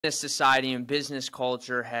This society and business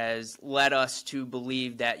culture has led us to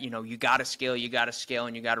believe that, you got to scale, and you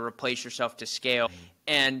got to replace yourself to scale.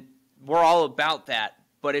 And we're all about that.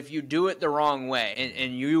 But if you do it the wrong way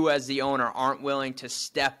and you as the owner aren't willing to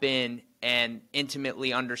step in and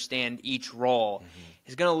intimately understand each role,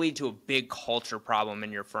 it's going to lead to a big culture problem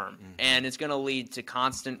in your firm. And it's going to lead to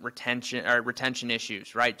constant retention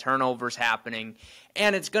issues, right? Turnovers happening.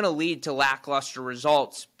 And it's going to lead to lackluster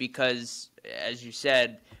results because, as you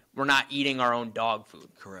said, we're not eating our own dog food.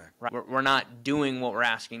 Correct. Right? We're not doing what we're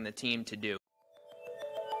asking the team to do.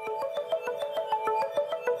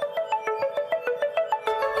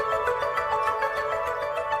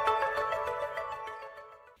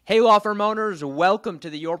 Hey, law firm owners, welcome to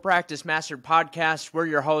the Your Practice Mastered podcast. We're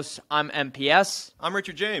your hosts. I'm MPS. I'm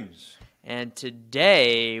Richard James. And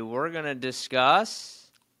today we're going to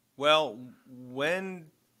discuss, well, when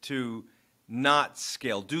to not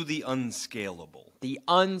scale, do the unscalable. The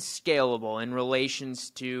unscalable in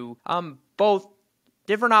relations to both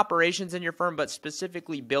different operations in your firm, but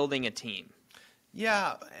specifically building a team.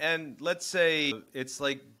 Yeah, and let's say it's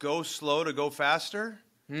like go slow to go faster.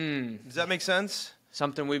 Does that make sense?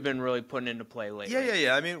 Something we've been really putting into play lately.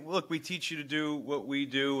 Yeah. I mean, look, we teach you to do what we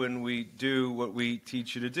do, and we do what we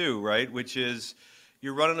teach you to do, right? Which is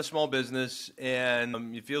you're running a small business,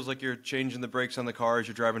 and it feels like you're changing the brakes on the car as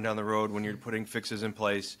you're driving down the road when you're putting fixes in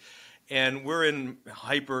place. And we're in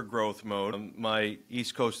hyper-growth mode. My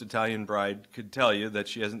East Coast Italian bride could tell you that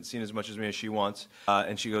she hasn't seen as much as me as she wants.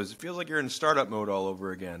 And she goes, it feels like you're in startup mode all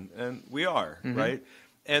over again. And we are, right?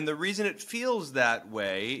 And the reason it feels that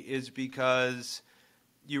way is because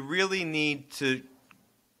you really need to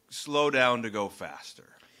slow down to go faster.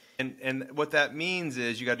 And what that means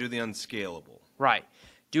is you got to do the unscalable. Right.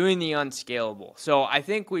 Doing the unscalable. So I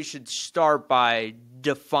think we should start by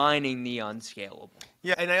defining the unscalable.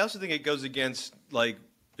 Yeah, and I also think it goes against, like,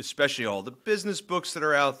 especially all the business books that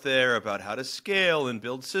are out there about how to scale and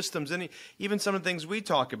build systems. And even some of the things we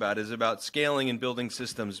talk about is about scaling and building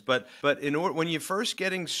systems. But when you're first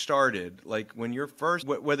getting started, like when you're first,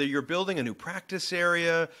 whether you're building a new practice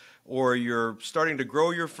area or you're starting to grow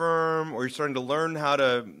your firm or you're starting to learn how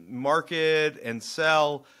to market and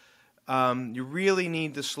sell, you really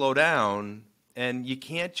need to slow down. And you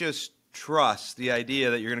can't just trust the idea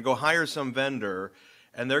that you're going to go hire some vendor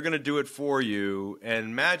and they're going to do it for you,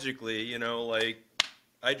 and magically, like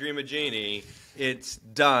I Dream a Genie, it's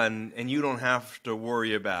done, and you don't have to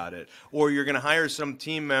worry about it. Or you're going to hire some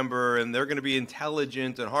team member, and they're going to be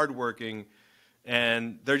intelligent and hardworking,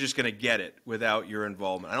 and they're just going to get it without your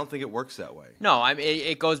involvement. I don't think it works that way. No, I mean,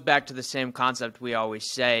 it goes back to the same concept we always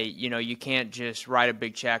say. You can't just write a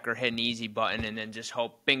big check or hit an easy button and then just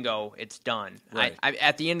hope, bingo, it's done. Right.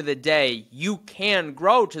 At the end of the day, you can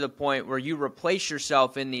grow to the point where you replace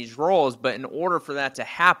yourself in these roles, but in order for that to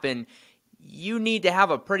happen, you need to have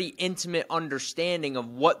a pretty intimate understanding of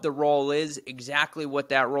what the role is, exactly what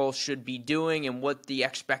that role should be doing, and what the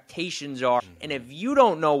expectations are. And if you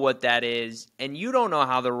don't know what that is, and you don't know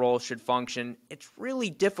how the role should function, it's really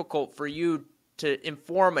difficult for you to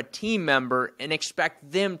inform a team member and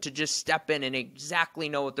expect them to just step in and exactly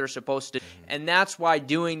know what they're supposed to do. And that's why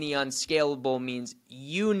doing the unscalable means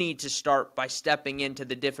you need to start by stepping into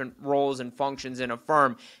the different roles and functions in a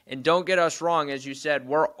firm. And don't get us wrong, as you said,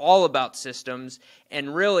 we're all about systems,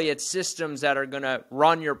 and really it's systems that are going to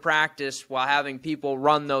run your practice while having people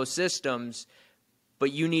run those systems,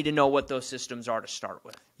 but you need to know what those systems are to start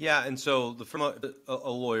with. Yeah, and so from a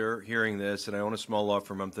lawyer hearing this, and I own a small law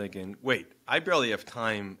firm, I'm thinking, wait, I barely have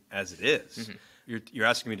time as it is. You're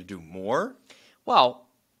asking me to do more? Well,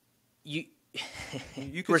 you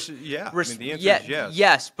could, yeah. I mean, the answer is yes.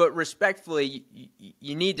 Yes, but respectfully,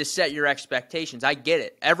 you need to set your expectations. I get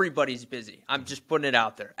it. Everybody's busy. I'm just putting it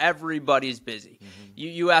out there. Everybody's busy.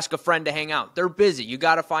 You ask a friend to hang out. They're busy. You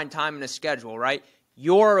got to find time in a schedule, right?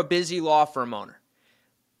 You're a busy law firm owner.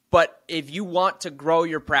 But if you want to grow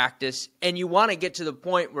your practice and you want to get to the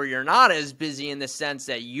point where you're not as busy in the sense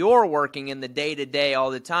that you're working in the day-to-day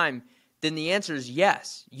all the time, then the answer is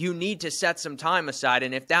yes. You need to set some time aside.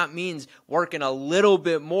 And if that means working a little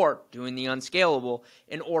bit more, doing the unscalable,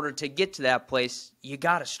 in order to get to that place, you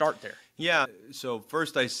got to start there. Yeah, so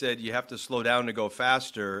first I said you have to slow down to go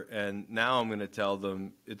faster, and now I'm going to tell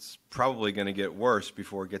them it's probably going to get worse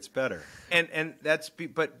before it gets better.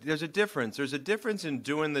 But there's a difference. There's a difference in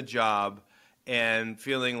doing the job and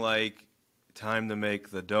feeling like time to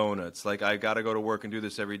make the donuts, like I got to go to work and do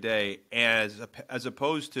this every day, as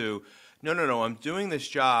opposed to, no, I'm doing this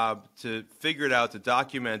job to figure it out, to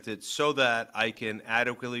document it so that I can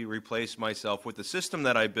adequately replace myself with the system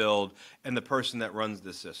that I build and the person that runs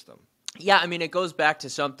the system. Yeah, I mean, it goes back to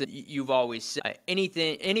something you've always said.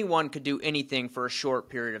 Anyone could do anything for a short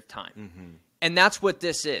period of time. And that's what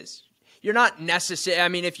this is. You're not necessarily, I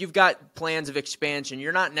mean, if you've got plans of expansion,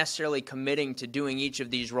 you're not necessarily committing to doing each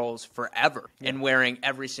of these roles forever and wearing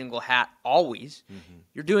every single hat always.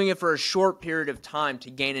 You're doing it for a short period of time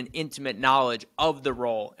to gain an intimate knowledge of the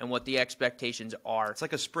role and what the expectations are. It's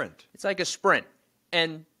like a sprint. It's like a sprint.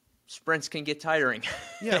 And sprints can get tiring.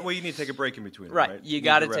 Yeah, well, you need to take a break in between. Right. Right? You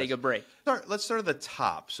got to take a break. Let's start at the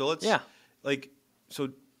top. So so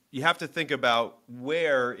you have to think about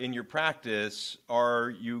where in your practice are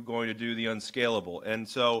you going to do the unscalable. And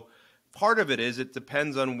so part of it is it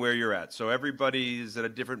depends on where you're at. So everybody is at a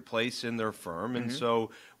different place in their firm. And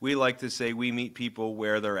so we like to say we meet people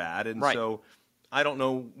where they're at. And so I don't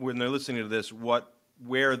know when they're listening to this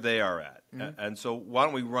where they are at. And so why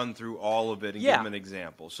don't we run through all of it and give them an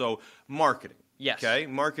example. So marketing. Yes. Okay.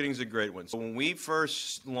 Marketing's a great one. So when we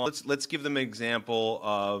first launched, let's give them an example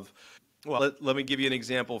of, well, let me give you an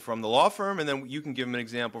example from the law firm, and then you can give them an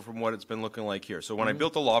example from what it's been looking like here. So when I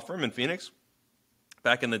built a law firm in Phoenix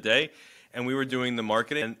back in the day, and we were doing the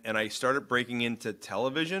marketing, and I started breaking into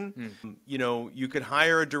television, you know, you could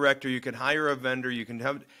hire a director, you could hire a vendor, you can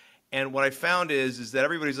have, and what I found is that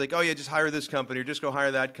everybody's like, oh yeah, just hire this company or just go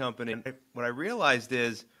hire that company. And what I realized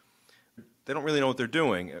is they don't really know what they're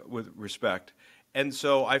doing, with respect. And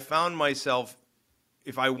so I found myself,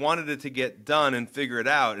 if I wanted it to get done and figure it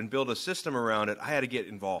out and build a system around it, I had to get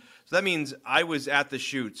involved. So that means I was at the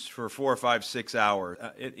shoots for 4 or 5, 6 hours.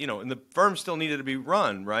 You know, and the firm still needed to be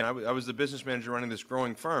run, right? I was the business manager running this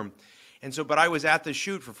growing firm. And so, but I was at the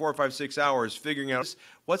shoot for 4 or 5, 6 hours figuring out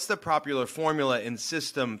what's the popular formula and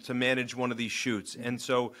system to manage one of these shoots. And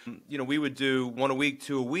so, you know, we would do 1 a week,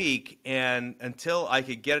 2 a week, and until I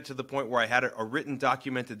could get it to the point where I had a written,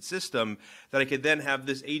 documented system that I could then have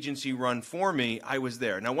this agency run for me, I was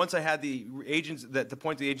there. Now, once I had the agents, the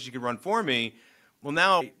point the agency could run for me, well,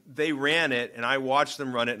 now they ran it, and I watched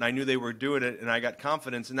them run it, and I knew they were doing it, and I got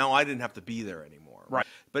confidence, and now I didn't have to be there anymore. Right.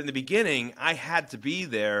 But in the beginning, I had to be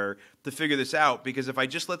there to figure this out, because if I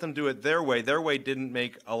just let them do it their way didn't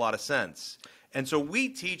make a lot of sense. And so we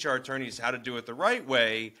teach our attorneys how to do it the right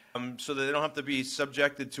way, so that they don't have to be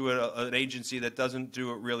subjected to an agency that doesn't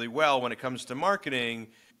do it really well when it comes to marketing,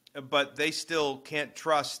 but they still can't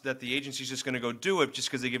trust that the agency's just going to go do it just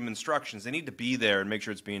because they give them instructions. They need to be there and make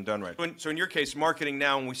sure it's being done right. So in your case, marketing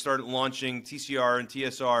now, when we started launching TCR and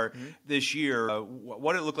TSR this year,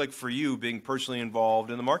 what did it look like for you being personally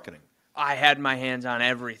involved in the marketing? I had my hands on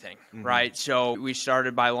everything, right? So we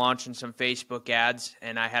started by launching some Facebook ads,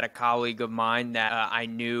 and I had a colleague of mine that I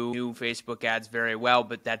knew Facebook ads very well,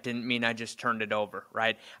 but that didn't mean I just turned it over,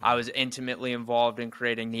 right? I was intimately involved in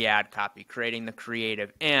creating the ad copy, creating the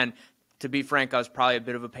creative, and to be frank, I was probably a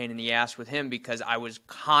bit of a pain in the ass with him because I was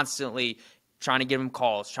constantly trying to give him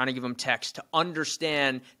calls, trying to give him texts to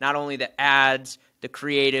understand not only the ads, the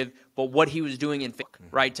creative, but what he was doing in Facebook,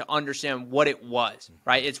 right, to understand what it was,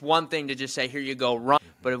 right? It's one thing to just say, here you go, run.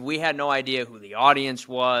 But if we had no idea who the audience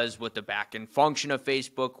was, what the back-end function of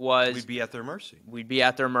Facebook was, We'd be at their mercy. We'd be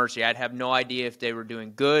at their mercy. I'd have no idea if they were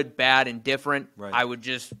doing good, bad, indifferent. Right. I would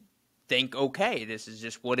just think, okay, this is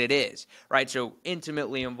just what it is, right? So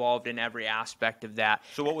intimately involved in every aspect of that.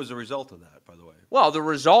 So what was the result of that, by the way? Well, the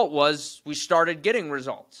result was we started getting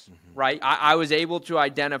results, right? I was able to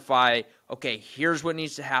identify, okay, here's what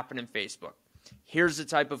needs to happen in Facebook. Here's the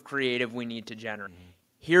type of creative we need to generate.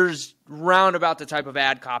 Here's round about the type of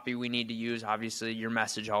ad copy we need to use. Obviously, your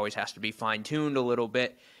message always has to be fine-tuned a little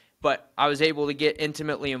bit. But I was able to get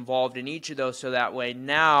intimately involved in each of those so that way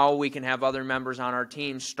now we can have other members on our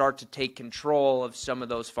team start to take control of some of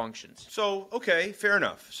those functions. So, okay, fair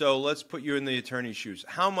enough. So let's put you in the attorney's shoes.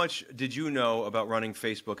 How much did you know about running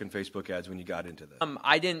Facebook and Facebook ads when you got into this?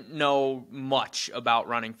 I didn't know much about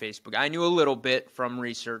running Facebook. I knew a little bit from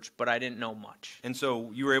research, but I didn't know much. And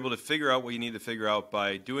so you were able to figure out what you need to figure out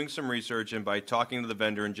by doing some research and by talking to the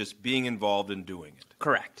vendor and just being involved in doing it.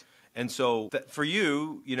 Correct. And so for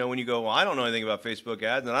you, you know, when you go, well, I don't know anything about Facebook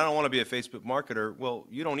ads and I don't want to be a Facebook marketer, well,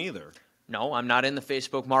 you don't either. No, I'm not in the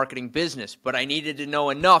Facebook marketing business, but I needed to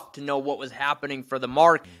know enough to know what was happening for the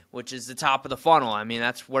market, which is the top of the funnel. I mean,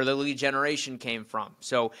 that's where the lead generation came from.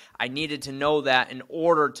 So I needed to know that in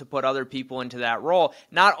order to put other people into that role,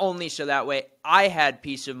 not only so that way I had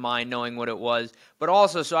peace of mind knowing what it was, but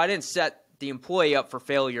also so I didn't set the employee up for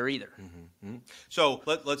failure either. So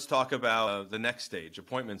let's talk about the next stage,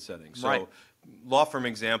 appointment setting. So Right. law firm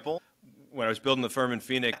example, when I was building the firm in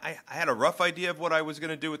Phoenix, I had a rough idea of what I was going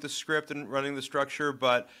to do with the script and running the structure,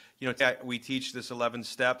 but we teach this 11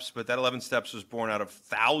 steps, but that 11 steps was born out of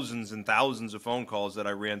thousands and thousands of phone calls that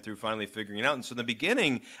I ran through finally figuring it out. And so in the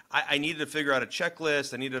beginning, I needed to figure out a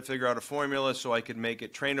checklist. I needed to figure out a formula so I could make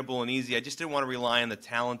it trainable and easy. I just didn't want to rely on the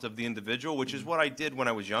talent of the individual, which is what I did when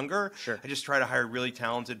I was younger. Sure. I just tried to hire really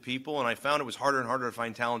talented people, and I found it was harder and harder to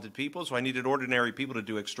find talented people, so I needed ordinary people to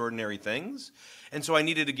do extraordinary things. And so I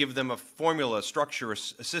needed to give them a formula, a structure, a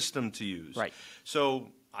system to use. Right. So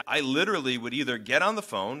I literally would either get on the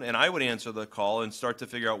phone and I would answer the call and start to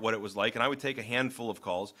figure out what it was like, and I would take a handful of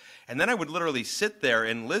calls, and then I would literally sit there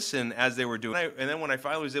and listen as they were doing it. And then when I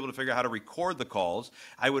finally was able to figure out how to record the calls,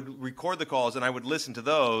 I would record the calls and I would listen to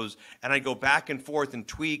those, and I'd go back and forth and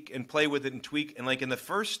tweak and play with it and tweak. And like in the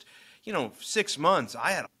first 6 months,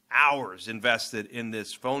 I had hours invested in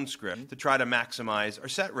this phone script to try to maximize our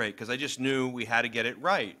set rate because I just knew we had to get it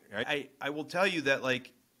right. I will tell you that,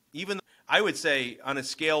 like, even I would say on a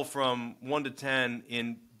scale from 1 to 10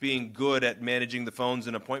 in being good at managing the phones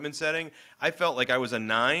and appointment setting, I felt like I was a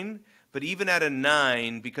 9. But even at a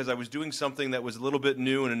 9, because I was doing something that was a little bit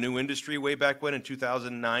new in a new industry way back when in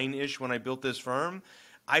 2009-ish when I built this firm,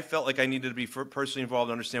 I felt like I needed to be personally involved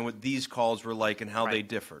to understand what these calls were like and how they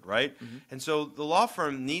differed, right? And so the law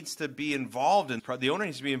firm needs to be involved in, the owner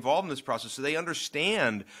needs to be involved in this process so they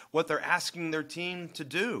understand what they're asking their team to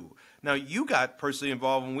do. Now, you got personally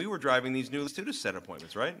involved when we were driving these new to set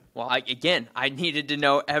appointments, right? Well, I needed to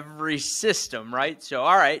know every system, right? So,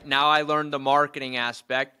 all right, now I learned the marketing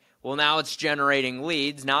aspect. Well, now it's generating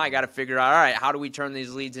leads. Now I got to figure out, all right, how do we turn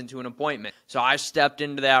these leads into an appointment? So I stepped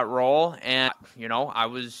into that role, and, I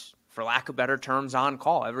was, for lack of better terms, on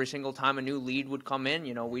call. Every single time a new lead would come in,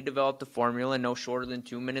 we developed a formula no shorter than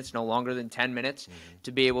 2 minutes, no longer than 10 minutes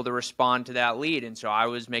to be able to respond to that lead. And so I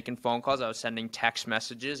was making phone calls. I was sending text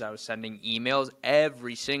messages. I was sending emails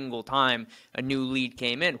every single time a new lead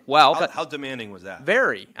came in. Well, how demanding was that?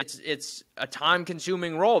 Very. It's a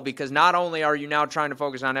time-consuming role because not only are you now trying to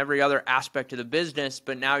focus on every other aspect of the business,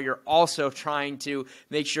 but now you're also trying to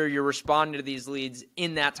make sure you're responding to these leads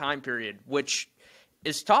in that time period, which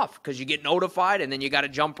is tough because you get notified and then you got to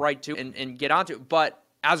jump right to and get onto it. But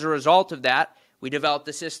as a result of that, we developed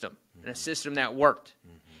a system, and a system that worked.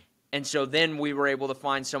 And so then we were able to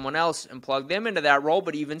find someone else and plug them into that role,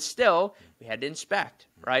 but even still, we had to inspect,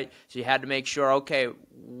 right? So you had to make sure, okay,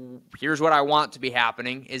 here's what I want to be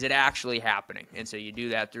happening. Is it actually happening? And so you do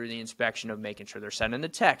that through the inspection of making sure they're sending the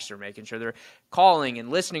text or making sure they're calling and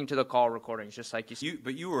listening to the call recordings, just like you said.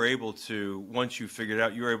 But you were able to, once you figured it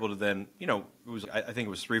out, you were able to then, I think it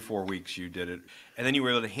was 3-4 weeks you did it, and then you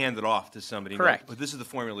were able to hand it off to somebody. Correct. But this is the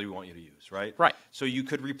formula we want you to use, right? Right. So you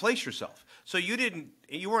could replace yourself. So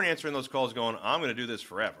you weren't answering those calls going, I'm going to do this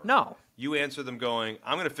forever. No. You answer them going,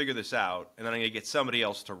 I'm going to figure this out, and then I'm going to get somebody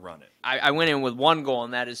else to run it. I went in with one goal,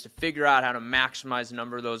 and that is to figure out how to maximize the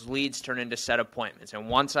number of those leads turn into set appointments. And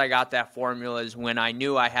once I got that formula is when I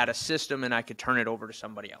knew I had a system and I could turn it over to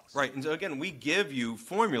somebody else. Right. And so, again, we give you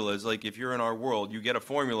formulas. Like if you're in our world, you get a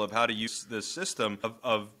formula of how to use this system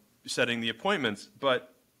of setting the appointments.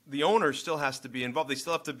 But the owner still has to be involved. They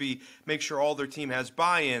still have to make sure all their team has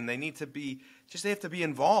buy-in. They need to be they have to be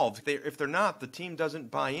involved. If they're not, the team doesn't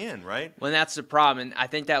buy in, right? Well, that's the problem. And I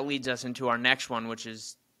think that leads us into our next one, which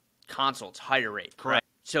is consults, hire rate. Correct. Right?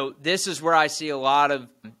 So this is where I see a lot of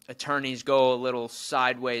attorneys go a little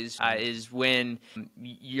sideways is when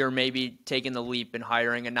you're maybe taking the leap and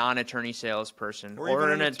hiring a non-attorney salesperson or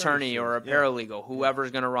an attorney or a paralegal,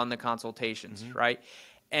 whoever's going to run the consultations, right?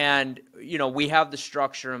 And, we have the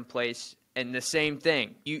structure in place. And the same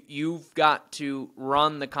thing, you've got to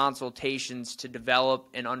run the consultations to develop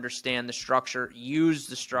and understand the structure, use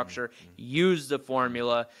the structure, use the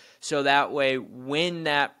formula, so that way when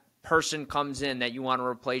that person comes in that you want to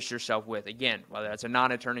replace yourself with, again, whether that's a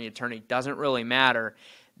non-attorney, attorney, doesn't really matter,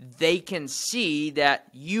 they can see that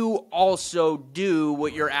you also do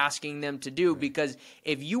what you're asking them to do. Because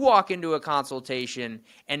if you walk into a consultation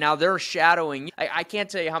and now they're shadowing you, I can't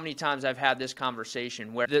tell you how many times I've had this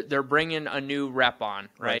conversation where they're bringing a new rep on,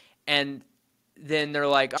 right? And then they're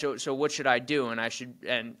like, so what should I do? And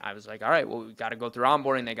I was like, all right, well, we've got to go through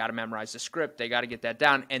onboarding. They got to memorize the script. They got to get that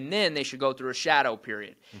down. And then they should go through a shadow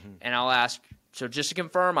period. And I'll ask, so just to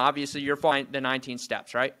confirm, obviously you're following the 19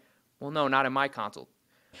 steps, right? Well, no, not in my consult.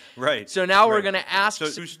 Right. So now we're going to ask.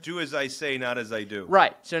 So do as I say, not as I do.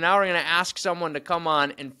 Right. So now we're going to ask someone to come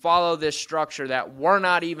on and follow this structure that we're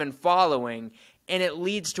not even following, and it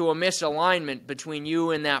leads to a misalignment between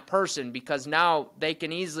you and that person because now they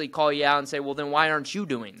can easily call you out and say, well, then why aren't you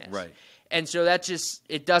doing this? Right. And so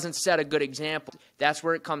it doesn't set a good example. That's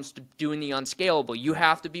where it comes to doing the unscalable. You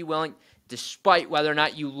have to be willing despite whether or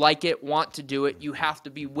not you like it, want to do it, you have to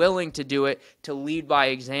be willing to do it, to lead by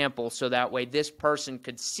example, so that way this person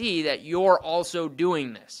could see that you're also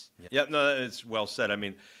doing this. Yep, no, it's well said. I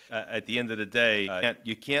mean, at the end of the day,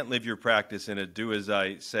 you can't live your practice in a do as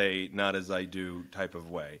I say, not as I do type of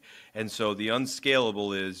way. And so the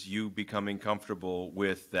unscalable is you becoming comfortable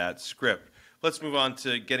with that script. Let's move on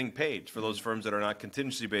to getting paid for those firms that are not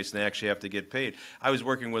contingency based and they actually have to get paid. I was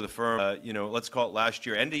working with a firm, let's call it last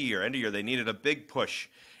year, end of year, they needed a big push.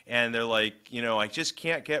 And they're like, I just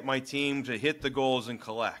can't get my team to hit the goals and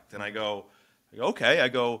collect. And I go, okay. I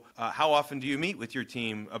go, how often do you meet with your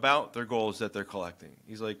team about their goals that they're collecting?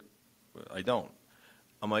 He's like, I don't.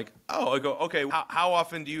 I'm like, oh, I go, okay, how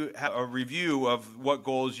often do you have a review of what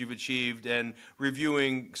goals you've achieved and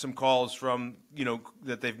reviewing some calls from,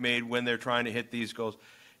 that they've made when they're trying to hit these goals?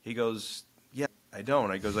 He goes, yeah, I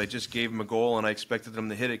don't. I goes, I just gave them a goal and I expected them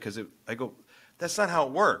to hit it because I go, that's not how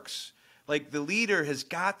it works. Like, the leader has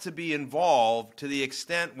got to be involved to the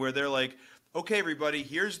extent where they're like, okay, everybody,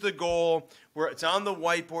 here's the goal. Where it's on the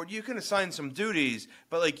whiteboard. You can assign some duties,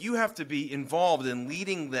 but like you have to be involved in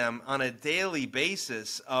leading them on a daily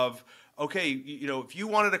basis of, okay, if you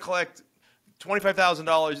wanted to collect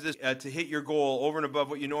 $25,000 to hit your goal over and above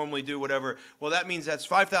what you normally do, whatever, well, that means that's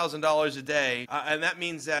 $5,000 a day, and that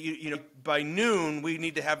means that by noon we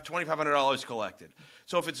need to have $2,500 collected.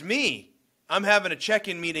 So if it's me, I'm having a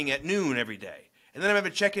check-in meeting at noon every day. And then I'm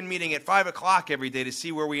having a check-in meeting at 5 o'clock every day to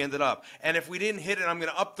see where we ended up. And if we didn't hit it, I'm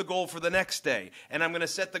going to up the goal for the next day. And I'm going to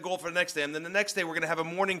set the goal for the next day. And then the next day, we're going to have a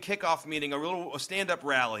morning kickoff meeting, a stand-up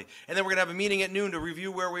rally. And then we're going to have a meeting at noon to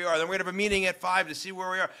review where we are. Then we're going to have a meeting at 5 to see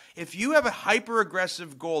where we are. If you have a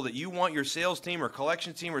hyper-aggressive goal that you want your sales team or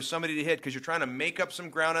collection team or somebody to hit because you're trying to make up some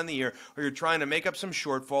ground on the year, or you're trying to make up some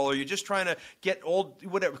shortfall, or you're just trying to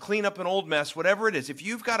clean up an old mess, whatever it is, if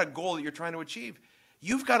you've got a goal that you're trying to achieve,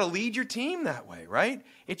 you've got to lead your team that way, right?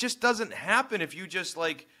 It just doesn't happen if you just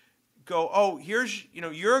go, oh, here's,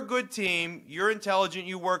 you're a good team, you're intelligent,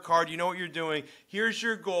 you work hard, you know what you're doing, here's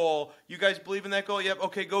your goal, you guys believe in that goal? Yep,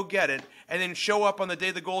 okay, go get it. And then show up on the day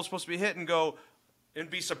the goal is supposed to be hit and go, and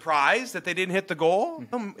be surprised that they didn't hit the goal?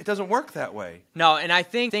 It doesn't work that way. No, and I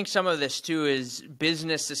think some of this, too, is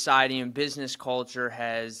business society and business culture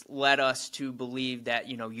has led us to believe that,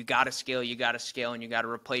 you got to scale, and you got to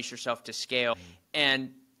replace yourself to scale.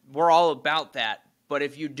 And we're all about that. But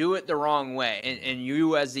if you do it the wrong way and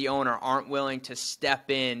you as the owner aren't willing to step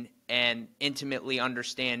in and intimately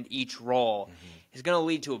understand each role, it's going to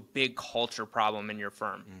lead to a big culture problem in your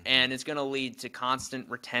firm. And it's going to lead to constant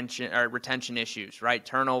retention issues, right?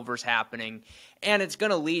 Turnovers happening. And it's going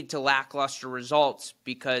to lead to lackluster results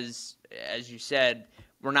because, as you said,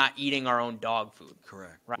 we're not eating our own dog food.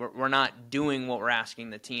 Correct. Right? We're not doing what we're asking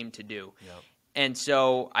the team to do. Yep. And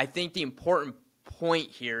so I think the important point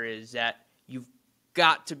here is that you've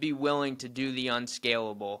got to be willing to do the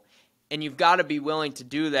unscalable. And you've got to be willing to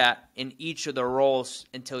do that in each of the roles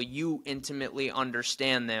until you intimately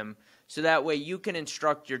understand them. So that way you can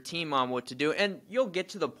instruct your team on what to do. And you'll get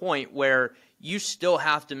to the point where you still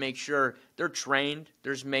have to make sure they're trained,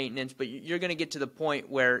 there's maintenance, but you're going to get to the point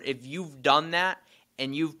where if you've done that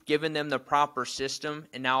and you've given them the proper system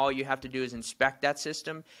and now all you have to do is inspect that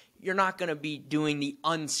system, you're not going to be doing the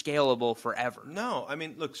unscalable forever. No, I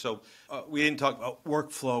mean, look, so we didn't talk about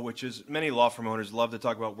workflow, which is many law firm owners love to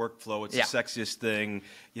talk about workflow. It's the sexiest thing.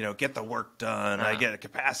 Get the work done. I get a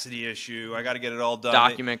capacity issue. I got to get it all done.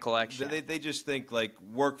 Document collection. They just think like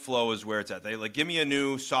workflow is where it's at. They give me a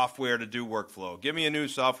new software to do workflow. Give me a new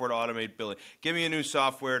software to automate billing. Give me a new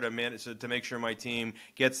software to manage to make sure my team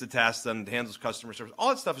gets the tasks done, handles customer service. All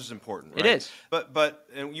that stuff is important, right? It is. But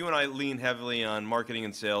and you and I lean heavily on marketing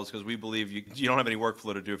and sales because we believe you don't have any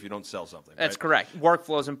workflow to do if you don't sell something. That's correct.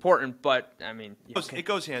 Workflow is important, but I mean, it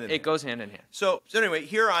goes hand in hand. It goes hand in hand. So anyway,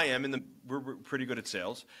 here I am we're pretty good at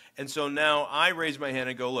sales, and so now I raise my hand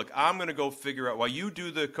and go, look, I'm going to go figure out while you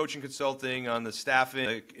do the coaching consulting on the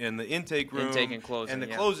staffing in the intake room, and closing, and the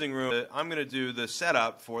closing room. I'm going to do the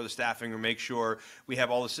setup for the staffing room, make sure we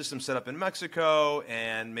have all the systems set up in Mexico,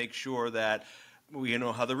 and make sure that we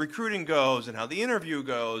know how the recruiting goes and how the interview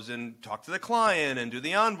goes and talk to the client and do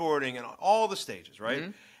the onboarding and all the stages,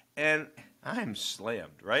 right? And I'm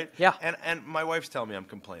slammed, right? Yeah. And my wife's telling me I'm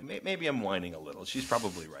complaining. Maybe I'm whining a little. She's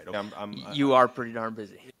probably right. You are pretty darn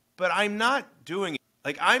busy. But I'm not doing it.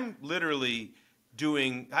 Like, I'm literally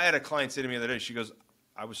doing – I had a client say to me the other day, she goes,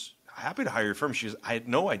 I was happy to hire your firm. She goes, I had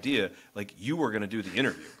no idea, like, you were going to do the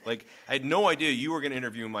interview. Like, I had no idea you were going to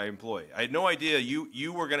interview my employee. I had no idea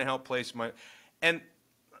you were going to help place my – and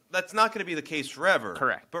that's not going to be the case forever.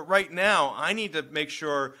 Correct. But right now, I need to make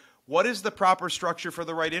sure – what is the proper structure for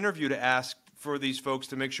the right interview to ask for these folks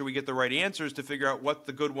to make sure we get the right answers to figure out what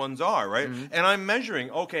the good ones are, right? And I'm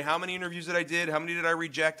measuring, okay, how many interviews did I did? How many did I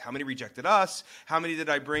reject? How many rejected us? How many did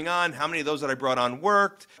I bring on? How many of those that I brought on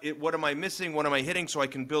worked? What am I missing? What am I hitting? So I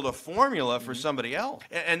can build a formula for somebody else.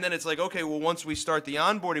 And then it's like, okay, well, once we start the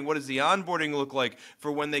onboarding, what does the onboarding look like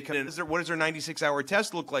for when they come in? What does their 96-hour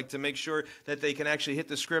test look like to make sure that they can actually hit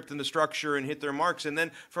the script and the structure and hit their marks? And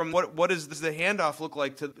then from what does the handoff look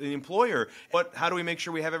like to the employer? How do we make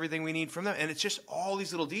sure we have everything we need from them? And it's just all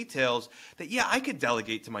these little details that, yeah, I could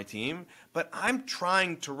delegate to my team, but I'm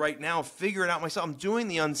trying to right now figure it out myself. I'm doing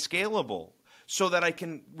the unscalable so that I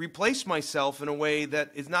can replace myself in a way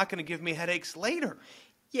that is not going to give me headaches later.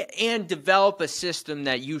 Yeah, and develop a system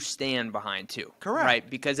that you stand behind too. Correct. Right?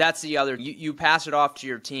 Because that's the other, you pass it off to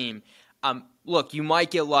your team. Look, you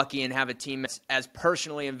might get lucky and have a team that's as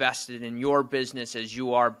personally invested in your business as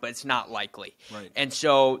you are, but it's not likely. Right. And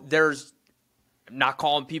so there's, I'm not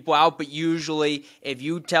calling people out, but usually if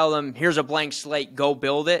you tell them, here's a blank slate, go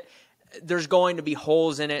build it, there's going to be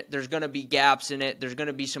holes in it. There's going to be gaps in it. There's going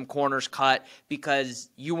to be some corners cut because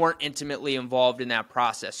you weren't intimately involved in that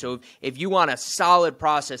process. So if you want a solid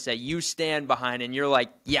process that you stand behind and you're like,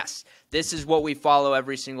 yes, this is what we follow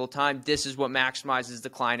every single time, this is what maximizes the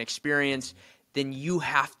client experience, then you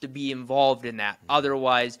have to be involved in that.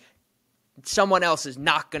 Otherwise, someone else is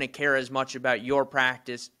not going to care as much about your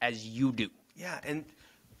practice as you do. Yeah, and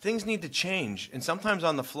things need to change, and sometimes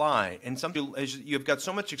on the fly. And as you've got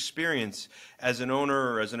so much experience as an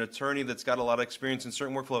owner or as an attorney that's got a lot of experience in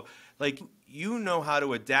certain workflow, like you know how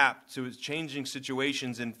to adapt to changing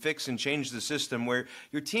situations and fix and change the system where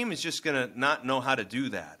your team is just going to not know how to do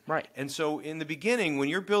that. Right. And so in the beginning, when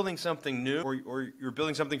you're building something new or you're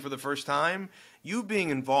building something for the first time, you being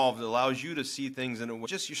involved allows you to see things in a way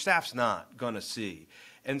just your staff's not going to see.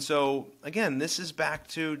 And so, again, this is back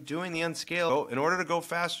to doing the unscalable. In order to go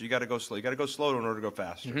faster, you got to go slow. You got to go slow in order to go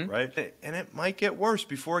faster, right? And it might get worse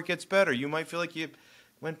before it gets better. You might feel like you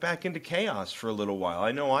went back into chaos for a little while.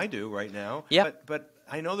 I know I do right now. Yep. But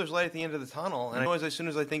I know there's light at the end of the tunnel. And I know as soon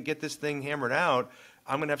as I get this thing hammered out,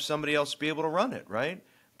 I'm going to have somebody else be able to run it, right?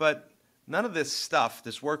 But none of this stuff,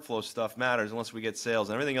 this workflow stuff, matters unless we get sales.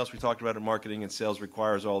 And everything else we talked about in marketing and sales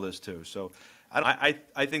requires all this too. So I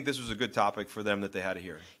think this was a good topic for them that they had to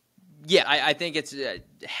hear. Yeah, I think it's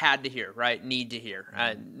had to hear, right? Need to hear.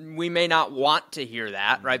 We may not want to hear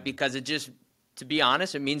that, right? Because it just, to be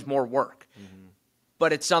honest, it means more work.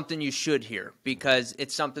 But it's something you should hear because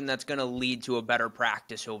it's something that's going to lead to a better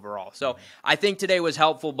practice overall. So I think today was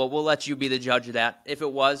helpful, but we'll let you be the judge of that. If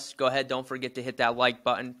it was, go ahead. Don't forget to hit that like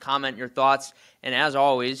button, comment your thoughts, and as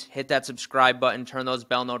always, hit that subscribe button, turn those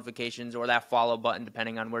bell notifications or that follow button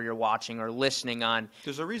depending on where you're watching or listening on.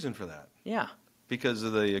 There's a reason for that. Yeah. Because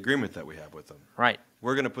of the agreement that we have with them. Right.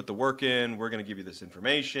 We're going to put the work in. We're going to give you this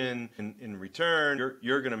information. In return,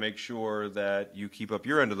 you're going to make sure that you keep up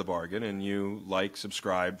your end of the bargain and you like,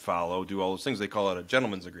 subscribe, follow, do all those things. They call it a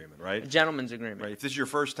gentleman's agreement, right? A gentleman's agreement. Right. If this is your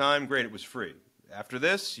first time, great, it was free. After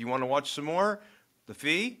this, you want to watch some more, the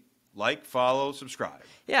fee, like, follow, subscribe.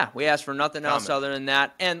 Yeah, we ask for nothing else other than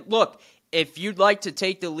that. And look, if you'd like to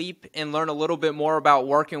take the leap and learn a little bit more about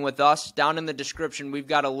working with us, down in the description, we've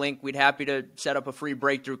got a link. We'd happy to set up a free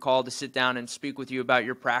breakthrough call to sit down and speak with you about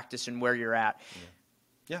your practice and where you're at.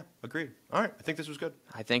 Yeah, agreed. All right, I think this was good.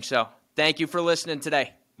 I think so. Thank you for listening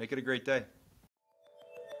today. Make it a great day.